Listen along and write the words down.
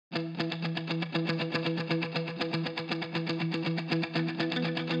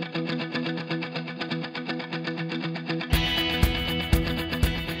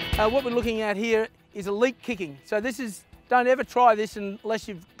What we're looking at here is elite kicking. So this is, don't ever try this unless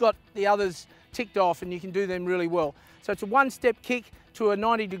you've got the others ticked off, and you can do them really well. So it's a one-step kick to a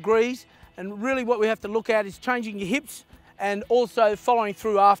 90 degrees, and really what we have to look at is changing your hips and also following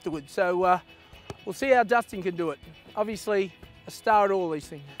through afterwards. So we'll see how Dustin can do it. Obviously a star at all these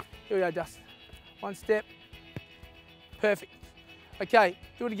things. Here we go, Dustin. One step, perfect. Okay,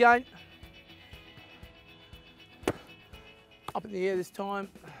 do it again. Up in the air this time.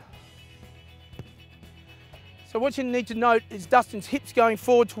 So what you need to note is Dustin's hips going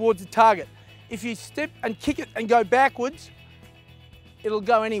forward towards the target. If you step and kick it and go backwards, it'll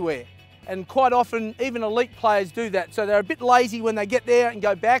go anywhere. And quite often, even elite players do that. So they're a bit lazy when they get there and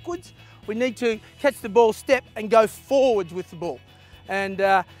go backwards. We need to catch the ball, step, and go forwards with the ball. And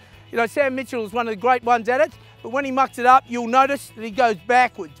you know, Sam Mitchell is one of the great ones at it, but when he mucks it up, you'll notice that he goes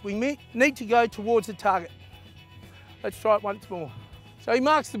backwards. We need to go towards the target. Let's try it once more. So he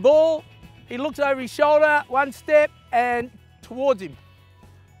marks the ball, he looks over his shoulder, one step, and towards him.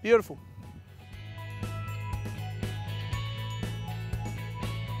 Beautiful.